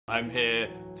I'm here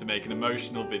to make an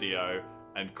emotional video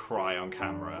and cry on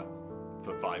camera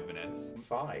for 5 minutes.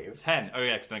 5? 10. Oh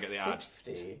yeah, because then I get the ad.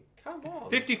 50? Come on.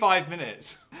 55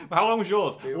 minutes. How long was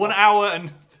yours? 1 hour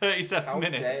and 37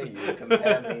 minutes. How dare you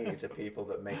compare me to people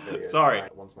that make videos? Sorry.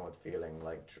 Right, once more with feeling,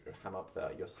 like, ham up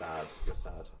there. You're sad. You're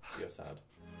sad. You're sad.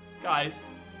 Guys,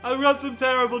 I've got some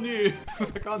terrible news. I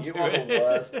can't do it. You are the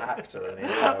worst actor in the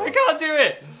world. I can't do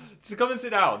it. Just come and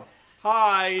sit down.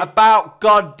 Hi. About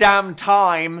goddamn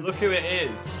time. Look who it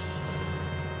is.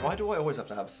 Why do I always have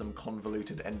to have some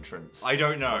convoluted entrance? I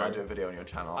don't know. When I do a video on your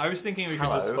channel. I was thinking we could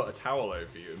just put a towel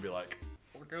over you and be like,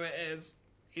 look who it is.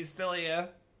 He's still here.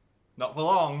 Not for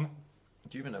long.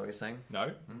 Do you even know what you're saying?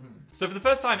 No. So for the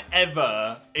first time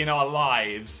ever in our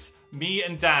lives, me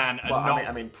and Dan are not...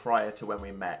 I mean prior to when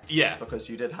we met. Yeah. Because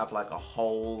you did have like a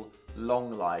whole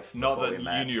long life Not before that we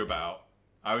met. you knew about.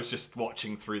 I was just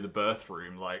watching through the birth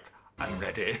room like, I'm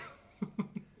ready.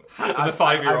 As a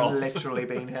 5-year-old. I've literally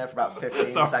been here for about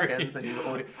 15 seconds and you've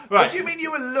already... Right. What do you mean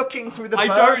you were looking through the birth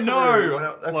don't know.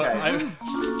 room? Okay.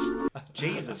 Look,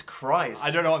 Jesus Christ. I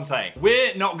don't know what I'm saying.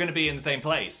 We're not going to be in the same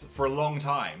place for a long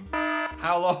time.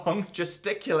 How long?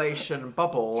 Gesticulation,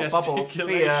 bubble,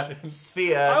 Gesticulation.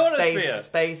 sphere, I want a space, sphere.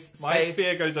 space. My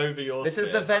sphere goes over your This sphere.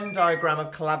 is the Venn diagram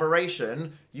of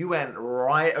collaboration. You went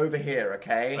right over here,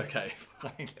 okay? Okay,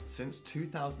 fine. Since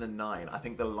 2009, I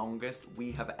think the longest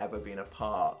we have ever been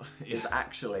apart is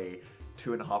actually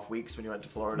 2.5 weeks when you went to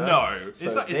Florida. No, So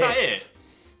is that it?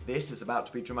 This is about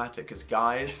to be dramatic because,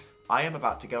 guys, I am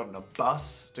about to go on a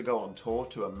bus to go on tour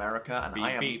to America and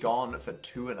I am gone for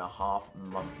 2.5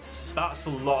 months. That's a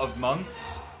lot of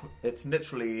months. It's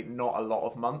literally not a lot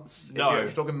of months. No. If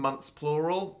you're talking months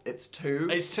plural, it's 2.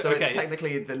 It's 2, so okay, it's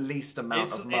technically the least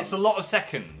amount of months. It's a lot of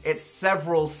seconds. It's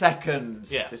several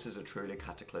seconds. Yeah. This is a truly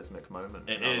cataclysmic moment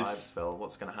It in our is. lives, Phil.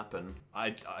 What's going to happen?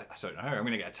 I don't know. I'm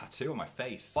going to get a tattoo on my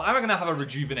face. Well, am I going to have a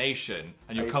rejuvenation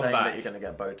and Are you'll you come saying back? that you're going to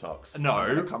get Botox? No,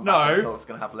 You're gonna come no. back and Phil's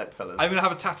going to have lip fillers. I'm going to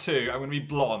have a tattoo. I'm going to be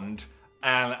blonde.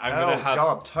 And I'm going to have...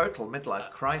 Oh God, total midlife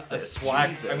crisis. a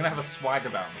swag. Jesus. I'm going to have a swag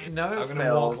about me. No, I'm gonna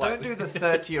Phil, walk like... don't do the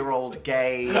 30-year-old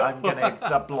gay, I'm going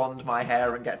to blonde my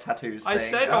hair and get tattoos I thing.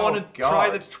 said I want to God.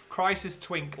 try the crisis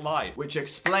twink life. Which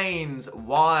explains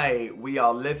why we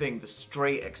are living the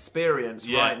straight experience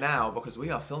right now, because we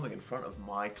are filming in front of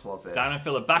my closet. Dan and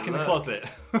Phil are back in the closet.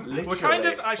 Literally. We're kind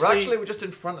of actually... we're just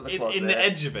in front of the closet. In the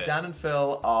edge of it. Dan and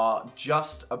Phil are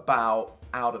just about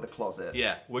out of the closet.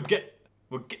 Yeah,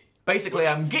 Basically,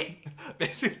 I'm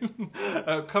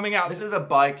coming out. This is a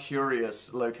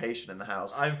bi-curious location in the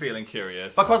house. I'm feeling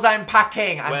curious. Because I'm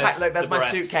packing. Look, that's the my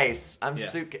breast? suitcase.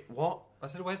 What? I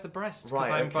said, where's the breast? Because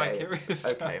Right, I'm okay. bi-curious.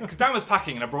 Okay. Because Dan was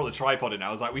packing and I brought the tripod in. I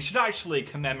was like, we should actually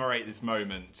commemorate this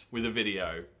moment with a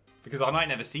video. Because I might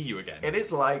never see you again. It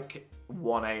is like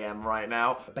 1 AM right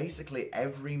now. Basically,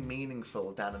 every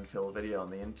meaningful Dan and Phil video on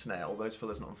the internet, all those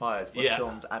Philers Not Fires, were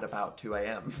filmed at about 2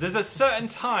 AM. There's a certain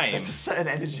time There's a certain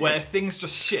energy where things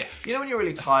just shift. You know when you're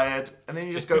really tired, and then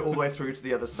you just go all the way through to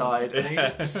the other side, and then you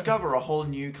just discover a whole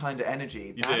new kind of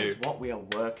energy. That is what we are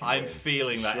working I'm with.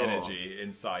 feeling that energy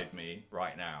inside me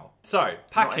right now. So,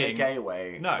 packing... Not in a gay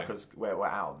way, no. Because we're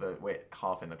out, we're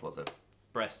half in the closet.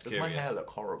 Breast Does curious. my hair look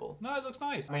horrible? No, it looks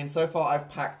nice. I mean, so far I've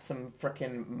packed some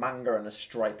frickin' manga and a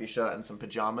stripy shirt and some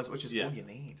pajamas, which is all you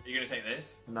need. Are you going to take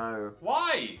this? No.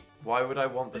 Why? Why would I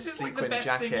want the This is sequin like the best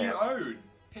jacket? thing you own.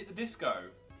 Hit the disco.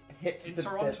 Hit in the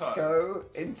Toronto. disco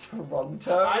in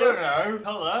Toronto? I don't know.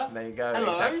 Hello? There you go.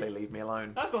 Hello? Exactly. Leave me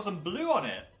alone. That's got some blue on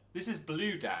it. This is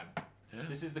blue, Dan.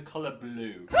 This is the colour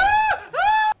blue.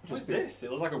 What's this? It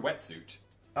looks like a wetsuit.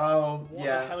 Oh, What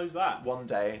yeah. the hell is that? One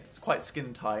day. It's quite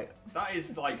skin tight. That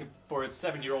is like for a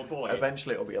 7-year-old boy.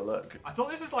 Eventually it'll be a look. I thought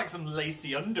this was like some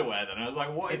lacy underwear then. I was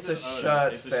like, what It's is a it? Oh,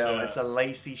 shirt, it's a Phil. shirt. It's a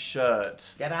lacy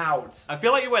shirt. Get out. I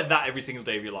feel like you wear that every single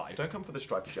day of your life. Don't come for the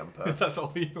stripy jumper. That's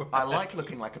all you wear. I like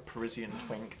looking like a Parisian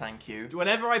twink, thank you.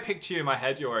 Whenever I picture you in my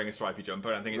head, you're wearing a stripy jumper,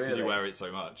 and I think it's because you Really? wear it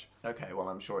so much. Okay, well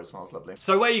I'm sure it smells lovely.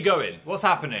 So where are you going? What's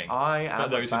happening? I am For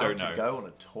those who about don't to know. go on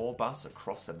a tour bus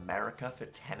across America for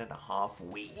 10.5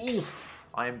 weeks.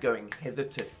 I am going hither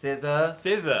to thither,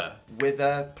 Thither.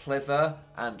 wither, pliver,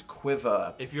 and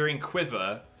quiver. If you're in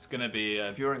Quiver, it's going to be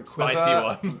a If you're in spicy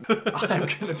Quiver, one. I'm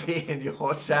going to be in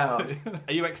your town.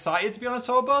 Are you excited to be on a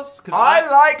tour bus? 'Cause I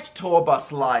liked tour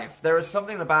bus life. There is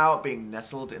something about being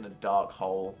nestled in a dark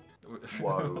hole.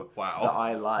 Whoa. Wow. That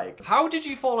I like. How did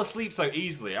you fall asleep so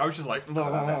easly? I was just like...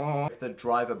 If the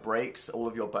driver breaks, all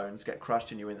of your bones get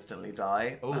crushed and you instantly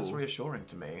die. Ooh. That's reassuring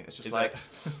to me. It's just Is like,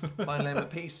 finally I'm at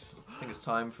peace. I think it's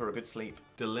time for a good sleep.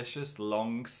 Delicious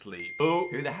long sleep. Ooh.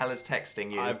 Who the hell is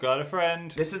texting you? I've got a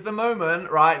friend. This is the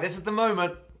moment, right? This is the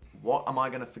moment. What am I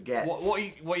going to forget? What are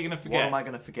you going to forget? What am I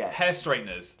going to forget? Hair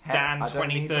straighteners. Dan I don't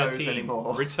need those 2013.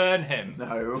 anymore. Return him.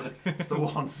 No, it's the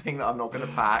one thing that I'm not going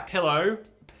to pack. Pillow.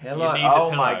 Pillow.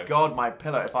 Oh my god, my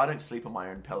pillow. If I don't sleep on my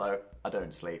own pillow, I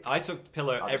don't sleep. I took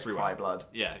pillow I'll everywhere. just cry blood.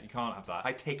 Yeah, you can't have that.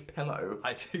 I take pillow.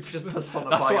 I take Just personify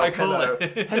That's what your I call pillow.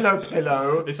 it. Hello,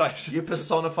 pillow. It's actually, You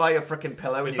personify your freaking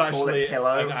pillow and it's you call actually it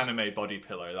pillow. an anime body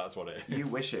pillow. That's what it is. You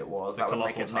wish it was. It's That a would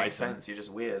make colossal it make titan. sense. You're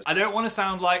just weird. I don't want to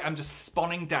sound like I'm just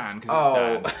spawning Dan because it's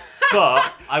Dan.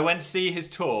 But I went to see his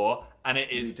tour and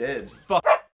it is You did.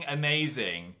 fucking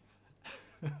amazing.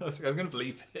 I'm going to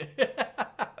believe it.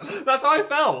 That's how I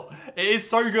felt. It is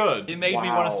so good. It made me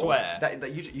want to swear.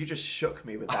 You just shook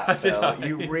me with that, Phil.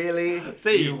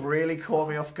 You really caught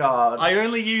me off guard. I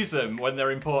only use them when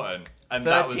they're important. And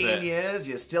that was it. 13 years,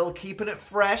 you're still keeping it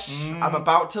fresh. I'm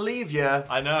about to leave you.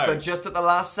 I know. But just at the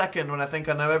last second, when I think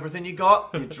I know everything you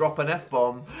got, you drop an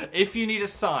F-bomb. If you need a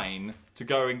sign to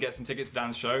go and get some tickets for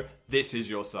Dan's show, this is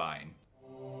your sign.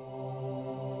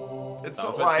 It's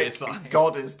not like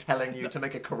God is telling you to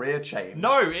make a career change.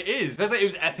 No, it is. It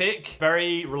was epic,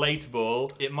 very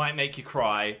relatable. It might make you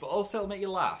cry, but also it'll make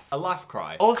you laugh. A laugh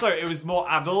cry. Also, it was more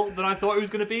adult than I thought it was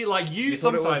going to be. Like you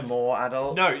sometimes thought it was more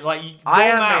adult? No, like I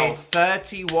am a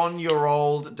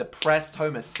 31-year-old depressed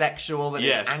homosexual that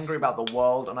is angry about the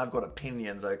world, and I've got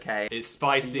opinions. Okay, it's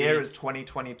spicy. The year is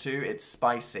 2022. It's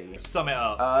spicy. Sum it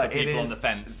up for people it is on the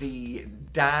fence. The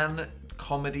Dan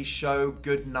comedy show,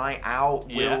 Good Night Out.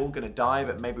 We're all gonna die,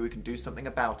 but maybe we can do something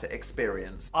about it.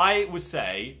 Experience. I would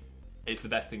say it's the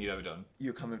best thing you've ever done.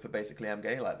 You're coming for basically I'm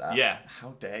gay like that? Yeah.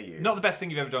 How dare you? Not the best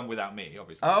thing you've ever done without me,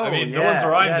 obviously. Oh, I mean, yeah. the ones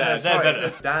where I'm there, no, they're better.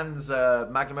 It's Dan's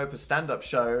magnum opus stand-up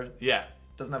show. Yeah.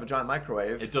 Doesn't have a giant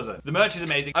microwave. It doesn't. The merch is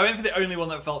amazing. I went for the only one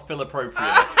that felt Phil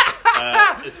appropriate.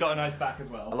 It's got a nice back as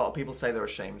well. A lot of people say they're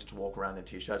ashamed to walk around in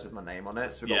t-shirts with my name on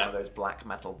it, so we've got one of those black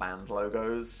metal band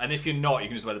logos. And if you're not, you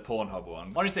can just wear the Pornhub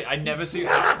one. Honestly, I never see...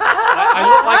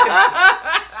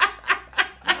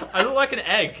 I look like an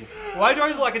egg. Why do I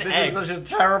look like an egg? This is such a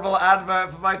terrible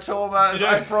advert for my tour merch.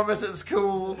 I promise it's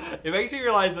cool. It makes me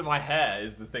realise that my hair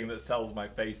is the thing that sells my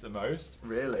face the most.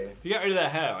 Really? If you get rid of their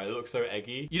hair, I look so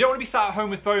eggy. You don't want to be sat at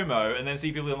home with FOMO and then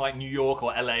see people in like New York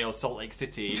or LA or Salt Lake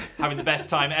City having the best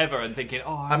time ever and thinking,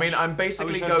 oh, I mean, I'm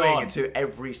basically going into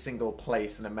every single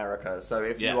place in America. So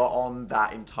if you are on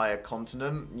that entire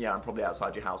continent, yeah, I'm probably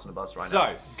outside your house on a bus right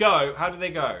now. So, go. How do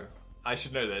they go? I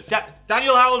should know this.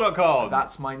 DanielHowell.com.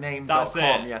 That's my name. That's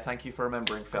it. Yeah, thank you for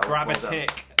remembering, Phil. Grab a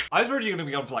tick. I was worried you were going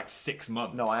to be gone for like 6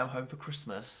 months. No, I am home for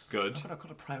Christmas. Good. I've got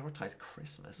to prioritise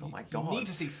Christmas. Oh my god. You need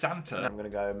to see Santa. I'm going to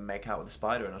go make out with a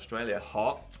spider in Australia.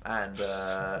 Hot. And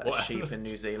a sheep in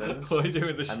New Zealand. What are you doing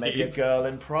with the sheep? And maybe a girl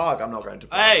in Prague. I'm not going to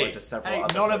Prague. Hey, I'm going to several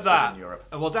other none of places that. in Europe.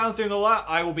 And while Dan's doing all that,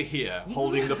 I will be here,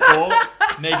 holding the fort,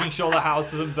 making sure the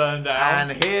house doesn't burn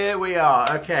down. And here we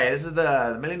are. Okay, this is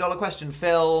the million-dollar question,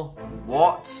 Phil.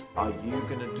 What are you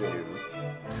going to do?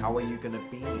 How are you going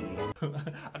to be?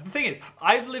 The thing is,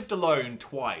 I've lived alone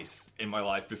twice in my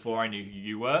life before I knew who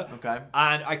you were. Okay.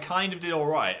 And I kind of did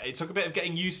alright. It took a bit of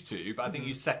getting used to, but I think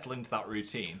you settle into that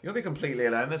routine. You'll be completely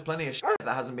alone. There's plenty of shit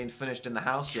that hasn't been finished in the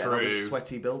house yet. True. All the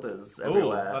sweaty builders Ooh,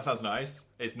 everywhere. that sounds nice.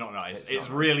 It's not nice. It's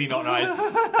not really not nice.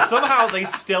 Somehow they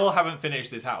still haven't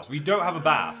finished this house. We don't have a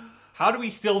bath. How do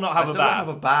we still not have a bath? I still don't have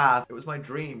a bath. It was my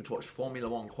dream to watch Formula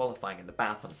 1 qualifying in the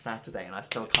bath on Saturday, and I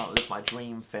still can't live my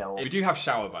dream, Phil. We do have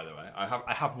shower, by the way.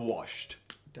 I have washed.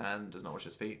 Dan does not wash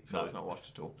his feet. Phil does not washed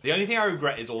at all. The only thing I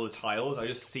regret is all the tiles. I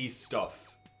just see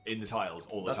stuff in the tiles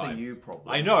all the time. That's a you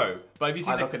problem. I know, but have you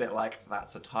seen? I look at it like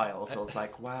that's a tile. Phil's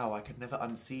like, wow, I could never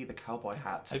unsee the cowboy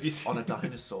hat on a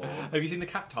dinosaur. Have you seen the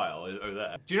cat tile over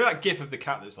there? Do you know that gif of the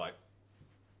cat that's like?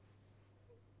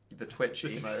 The Twitch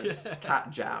emotes.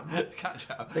 Cat jam. Cat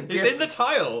jam. It's in the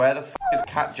tile. Where the f is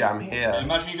cat jam here?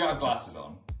 Imagine you don't have glasses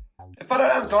on. If I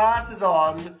don't have glasses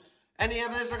on, any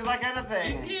of this looks like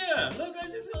anything. He's here. Look,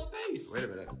 there's his little face. Wait a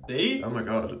minute. See? Oh my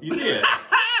god. You see it?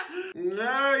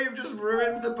 No, you've just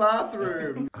ruined the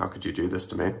bathroom. How could you do this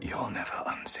to me? You'll never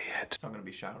unsee it. So I'm going to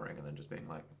be showering and then just being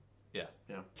like... Yeah.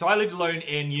 So I lived alone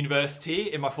in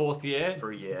university in my 4th year.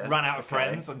 For a year. Ran out of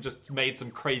friends and just made some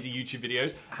crazy YouTube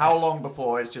videos. How long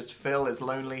before it's just Phil is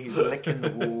lonely, he's licking the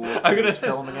walls, he's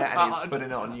filming it and he's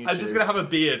putting it on YouTube. I'm just going to have a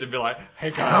beard and be like,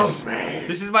 hey guys, help me.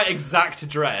 This is my exact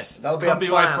dress. That'll be Come a my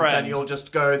plant friend. And you'll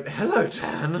just go, hello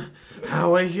Dan,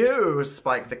 how are you?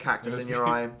 Spike the cactus in your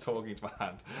eye. Talking to my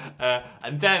hand.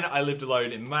 And then I lived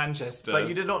alone in Manchester. But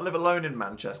you did not live alone in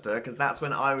Manchester, because that's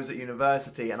when I was at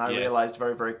university and I realised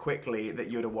very, very quickly quickly that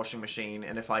you had a washing machine,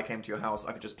 and if I came to your house,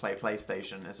 I could just play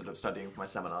PlayStation instead of studying for my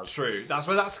seminars. True. That's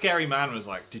where that scary man was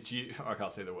like, did you... I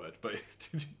can't say the word, but...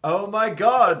 Did you... Oh my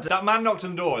god! That man knocked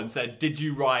on the door and said, did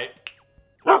you write...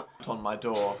 on my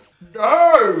door.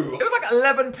 No! It was like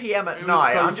 11 p.m. at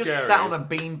night. So I'm just scary. sat on a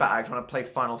beanbag trying to play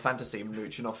Final Fantasy,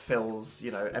 mooching off Phil's,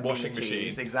 you know, Washing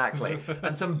amenities. machine. Exactly.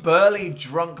 And some burly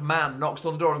drunk man knocks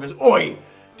on the door and goes, "Oi!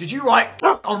 Did you write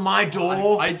on my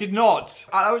door?" I did not.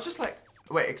 I was just like,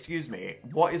 wait, excuse me,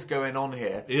 what is going on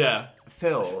here? Yeah.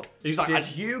 Phil, He was like,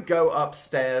 did you go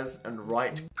upstairs and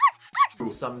write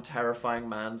some terrifying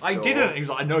man's door? I didn't. He was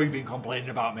like, I know you've been complaining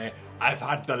about me. I've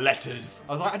had the letters.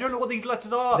 I was like, I don't know what these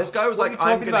letters are. This guy was What like, are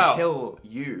you I'm talking gonna about? kill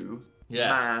you, Yeah.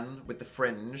 man with the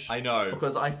fringe. I know.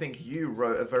 Because I think you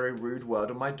wrote a very rude word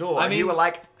on my door. I And mean- you were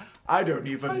like, I don't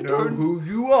even know who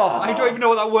you are. I don't even know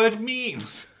what that word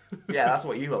means. Yeah, that's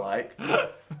what you were like.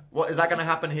 What, is that gonna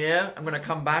happen here? I'm gonna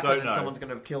come back Don't and then know. someone's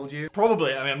gonna have killed you?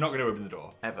 Probably. I mean, I'm not going to open the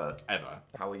door. Ever. Ever.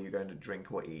 How are you going to drink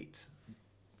or eat?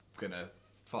 Gonna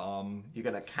farm... You're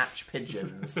gonna catch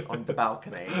pigeons on the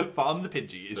balcony. Farm the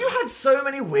Pidgey. You had so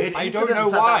many weird I incidents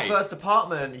don't know at why. that first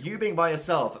apartment. You being by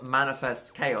yourself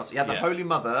manifests chaos. You had the Yeah. Holy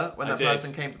Mother, when I that did.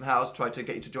 person came to the house, tried to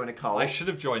get you to join a cult. I should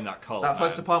have joined that cult, That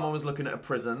first man. apartment was looking at a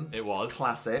prison. It was.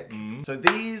 Classic. So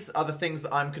these are the things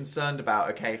that I'm concerned about,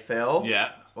 okay, Phil?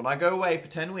 Yeah. When I go away for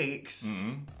 10 weeks,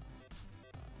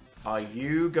 are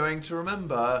you going to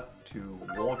remember to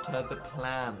water the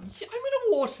plants? I'm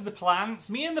gonna water the plants.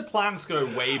 Me and the plants go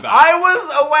way back. I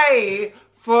was away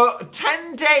for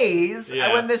 10 days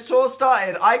Yeah. when this tour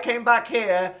started. I came back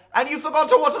here and you forgot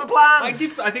to water the plants. I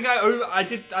did. I think I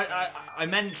did. I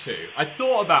meant to. I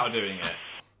thought about doing it,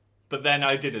 but then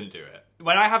I didn't do it.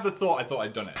 When I have the thought, I thought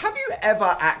I'd done it. Have you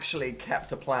ever actually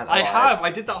kept a plant alive? I have. I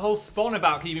did that whole spawn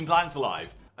about keeping plants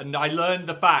alive, and I learned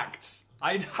the facts.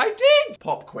 I did.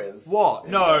 Pop quiz. What?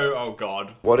 No. Oh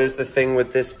God. What is the thing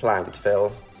with this plant,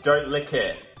 Phil? Don't lick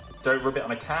it. Don't rub it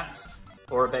on a cat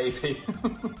or a baby.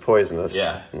 Poisonous.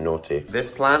 Yeah. Naughty.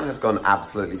 This plant has gone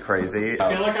absolutely crazy.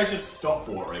 I feel like I should stop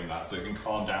watering that so it can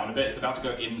calm down a bit. It's about to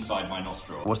go inside my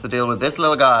nostril. What's the deal with this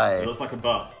little guy? It looks like a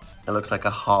butt. It looks like a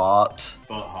heart.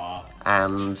 Butt heart.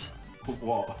 And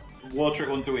What? Water it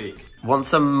once a week.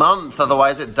 once a month,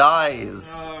 otherwise it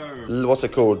dies. No. What's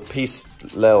it called? Peace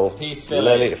Lil. Peace Philly.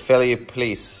 Lily, Philly,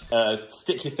 please.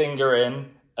 Stick your finger in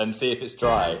and see if it's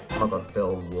dry. Oh my God,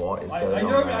 Phil, what is going I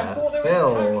on don't. there? I thought they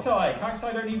Phil, were cacti.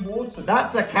 Cacti don't need water.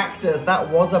 that's a cactus. That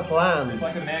was a plant. It's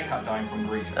like a meerkat dying from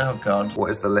grief. Oh God. What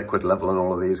is the liquid level on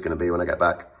all of these going to be when I get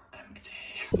back?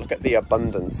 Look at the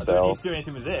abundance, Phil. do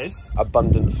anything with this.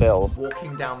 Abundant Phil.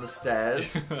 Walking down the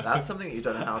stairs. That's something that you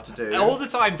don't know how to do. All the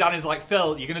time, Dan is like,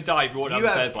 Phil, you're gonna die if you walk down the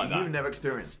stairs like that. You've never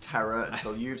experienced terror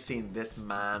until you've seen this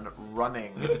man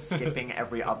running, skipping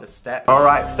every other step. All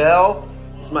right, Phil.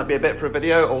 This might be a bit for a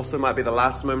video. Also might be the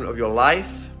last moment of your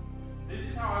life.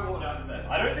 This is how I walk down the stairs.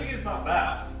 I don't think it's that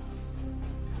bad.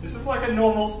 It's just like a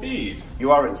normal speed.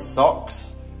 You are in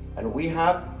socks, and we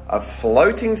have a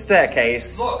floating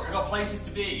staircase. Look, I got places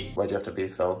to be. Where do you have to be,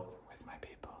 Phil? With my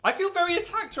people. I feel very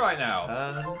attacked right now.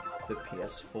 Turn the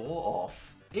PS4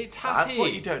 off. It's happy. That's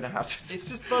what you don't know how to do. It's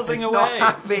just buzzing It's away. not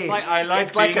happy. It's like, I like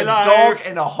It's like being a alive. dog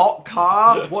in a hot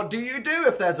car. What do you do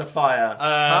if there's a fire?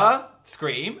 Huh?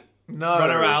 Scream. No. Run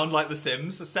around like The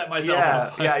Sims. Set myself on Yeah,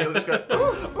 fire. yeah, you'll just go, ooh,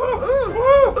 ooh, ooh,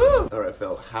 ooh, ooh. All right,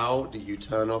 Phil. How do you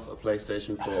turn off a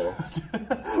PlayStation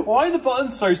 4? Why are the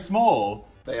buttons so small?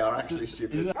 They are actually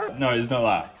stupid. No, it's not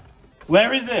that.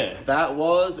 Where is it? That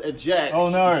was eject. Oh,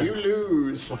 no. You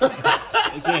lose.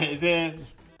 Is it?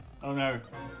 Oh no.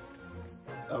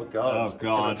 Oh God. Oh, It's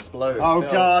gonna God. explode. Oh,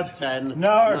 Phil. God. 10.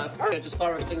 No. Okay, just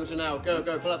fire extinguisher now. Go,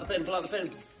 go. Pull out the pin. Pull out the pin.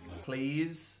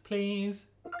 Please Please.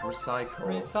 recycle.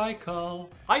 Recycle.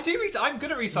 I'm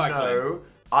good at recycling. No,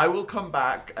 I will come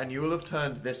back and you will have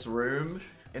turned this room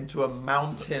into a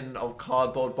mountain of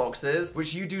cardboard boxes,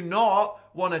 which you do not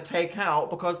want to take out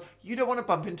because you don't want to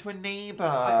bump into a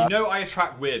neighbour. You know I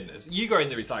attract weirdness. You go in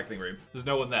the recycling room, there's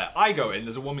no one there. I go in,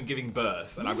 there's a woman giving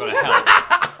birth, and I've got to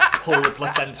help pull the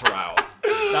placenta out.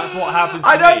 That's what happens to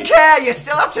I don't me. care, you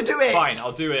still have to do it! Fine,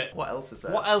 I'll do it. What else is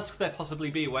there? What else could there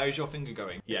possibly be? Where is your finger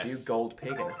going? If you Yes. gold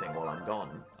pig anything while I'm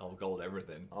gone, I'll gold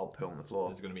everything. I'll poo on the floor.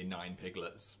 There's going to be 9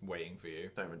 piglets waiting for you.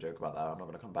 Don't even joke about that, I'm not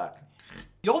going to come back.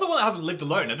 You're the one that hasn't lived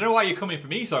alone. I don't know why you're coming for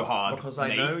me so hard. Because I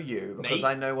Nate. know you, because Nate.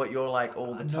 I know what you're like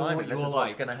all the know time, what and this you're is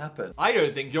what's like. going to happen. I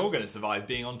don't think you're going to survive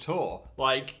being on tour.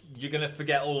 Like, you're going to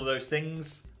forget all of those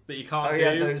things that you can't Oh do.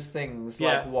 yeah, those things,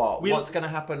 Yeah. like what? We- What's going to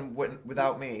happen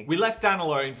without me? We left Dan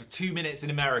alone for 2 minutes in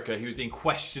America. He was being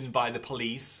questioned by the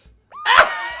police.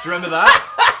 Do you remember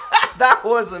that? That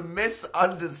was a Oh,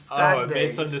 misunderstanding. a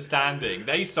misunderstanding.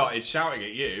 They started shouting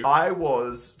at you. I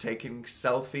was taking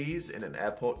selfies in an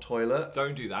airport toilet.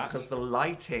 Don't do that. Because the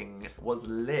lighting was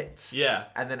lit. Yeah.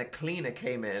 And then a cleaner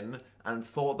came in and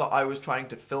thought that I was trying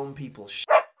to film people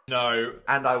No.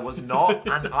 and I was not.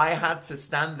 And I had to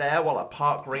stand there while a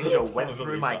park ranger went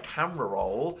through my camera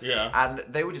roll. Yeah. And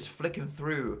they were just flicking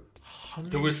through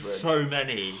hundreds. There was so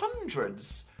many.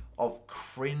 Hundreds of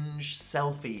cringe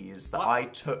selfies that I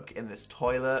took in this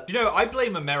toilet. You know, I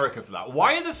blame America for that.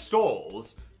 Why are the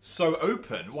stalls so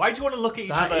open? Why do you want to look at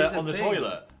each other on the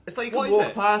toilet? It's like you can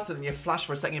walk past and you flash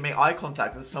for a second, you make eye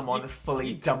contact with someone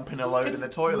fully dumping a load in the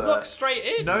toilet. Look straight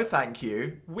in. No, thank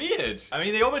you. Weird. I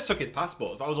mean, they almost took his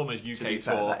passports. That was almost UK To be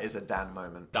tour. fair, that is a Dan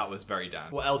moment. That was very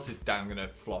Dan. What else is Dan gonna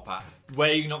flop at?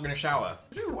 Where are you not gonna shower?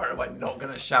 Where am I not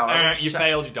going to shower? You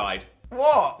failed, you died.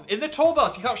 What? In the tour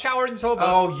bus. You can't shower in the tour bus.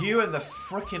 Oh, you and the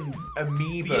frickin'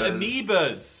 amoebas. The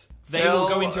amoebas. They will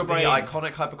go into your brain. The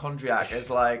iconic hypochondriac is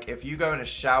like, if you go in a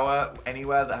shower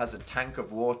anywhere that has a tank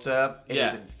of water, it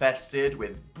is infested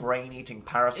with brain-eating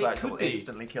parasites that will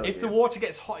instantly kill you. If the water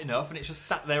gets hot enough and it's just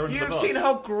sat there under the bus. You've seen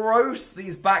how gross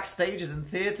these backstages and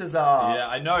theatres are. Yeah,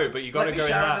 I know, but you gotta Let me go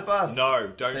in shower that. in the bus.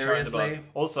 No, don't shower in the bus. Seriously?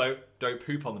 Also, don't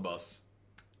poop on the bus.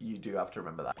 You do have to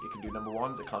remember that. You can do number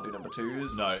ones, it can't do number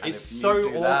twos. No, and it's if you so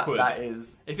do that, awkward. That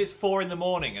is... If it's 4 in the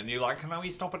morning and you're like, can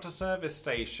we stop at a service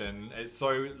station? It's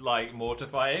so, like,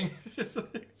 mortifying. It's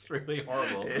really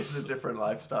horrible. It's a different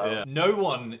lifestyle. Yeah. No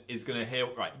one is going to hear...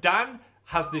 Right, Dan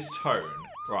has this tone,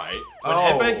 right?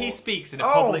 Whenever he speaks in a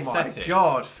public setting... Oh my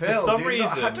god, Phil, for some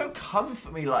reason... don't come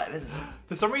for me like this.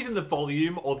 For some reason, the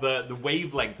volume or the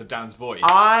wavelength of Dan's voice...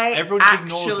 Everyone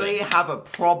ignores actually it. have a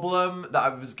problem that I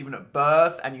was given at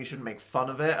birth, and you shouldn't make fun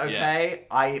of it, okay?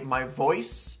 My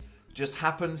voice just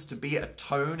happens to be a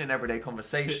tone in everyday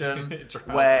conversation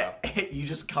where you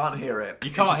just can't hear it.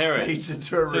 You can't hear it. Fades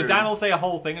into a room. So Dan will say a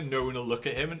whole thing and no one will look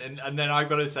at him, and then I've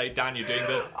got to say, Dan, you're doing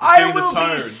the I doing will the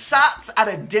tone. be sat at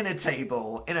a dinner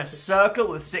table in a circle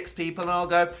with 6 people, and I'll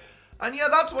go, and yeah,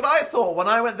 that's what I thought when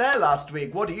I went there last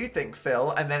week. What do you think,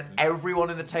 Phil? And then everyone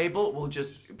in the table will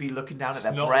just be looking down at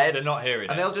their bread. They're not hearing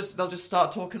and it. they'll just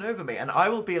start talking over me, and I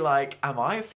will be like, am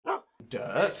I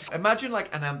dirt? Imagine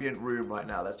like an ambient room right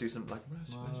now. Let's do some like.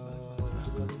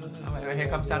 Oh, here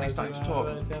comes Danny starting to talk.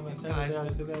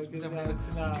 Guys, did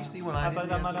you see what I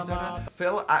did?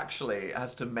 Phil actually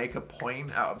has to make a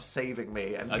point out of saving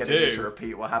me and getting me to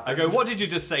repeat what happened. I go, what did you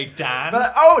just say, Dan?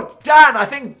 But, oh, Dan! I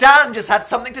think Dan just had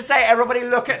something to say. Everybody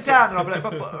look at Dan. And I'll be like,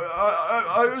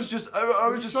 I was just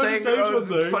saying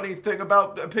a funny thing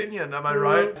about opinion. Am I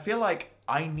right? I feel like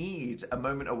I need a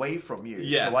moment away from you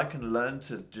so I can learn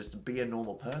to just be a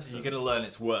normal person. You're going to learn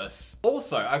it's worse.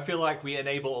 Also, I feel like we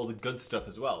enable all the good stuff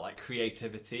as well, like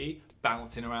creativity,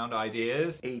 bouncing around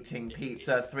ideas. Eating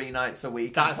pizza 3 nights a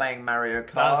week and playing Mario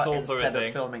Kart instead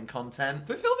of filming content.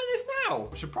 We're filming this now.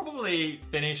 We should probably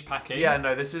finish packing. Yeah,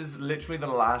 no, this is literally the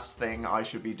last thing I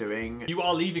should be doing. You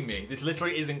are leaving me. This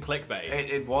literally isn't clickbait.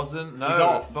 It wasn't, no. He's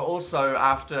off. But also,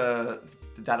 after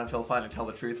Dan and Phil finally tell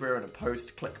the truth, we're in a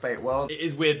post-clickbait world. It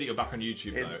is weird that you're back on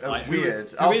YouTube, It's though. Like, weird.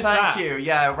 Who is thank that? you.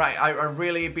 Yeah, right. I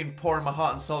really have been pouring my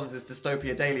heart and soul into this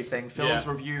Dystopia Daily thing. Phil's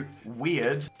review,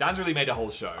 weird. Dan's really made a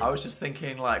whole show. I was just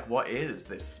thinking, like, what is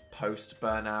this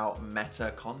post-burnout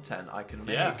meta content I can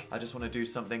make? Yeah. I just want to do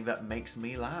something that makes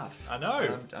me laugh. I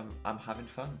know. I'm having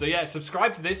fun. So yeah,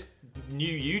 subscribe to this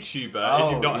new YouTuber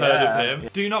if you've not heard of him.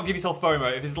 Do not give yourself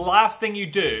FOMO. If it's the last thing you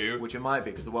do... Which it might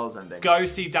be, because the world's ending. Go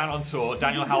see Dan on tour,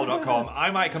 danielhowell.com.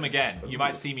 I might come again. You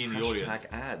might see me in the audience.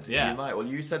 Hashtag ad. Yeah. You might. Well,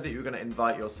 you said that you were going to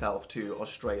invite yourself to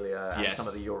Australia and some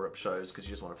of the Europe shows because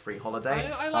you just want a free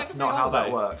holiday. I like That's a not free how that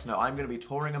holiday. works. No, I'm going to be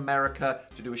touring America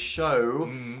to do a show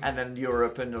and then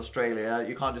Europe and Australia.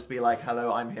 You can't just be like,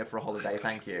 hello, I'm here for a holiday,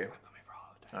 thank you.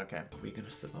 Okay, are we going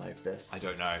to survive this? I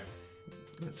don't know.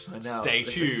 Let's find out. Stay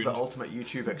This tuned. is the ultimate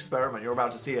YouTube experiment. You're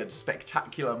about to see a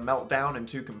spectacular meltdown in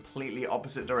 2 completely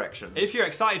opposite directions. If you're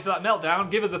excited for that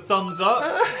meltdown, give us a thumbs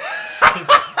up.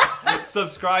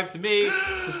 Subscribe to me.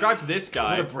 Subscribe to this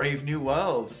guy. What a brave new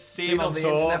world. See Been him on the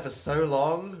tour. internet for so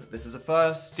long. This is a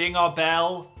first. Ding our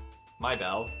bell. My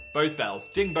bell. Both bells.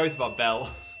 Ding both of our bell.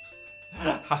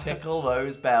 Tickle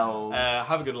those bells.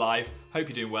 Have a good life. Hope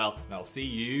you're doing well. And I'll see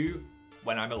you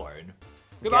when I'm alone.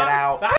 Get Goodbye. out.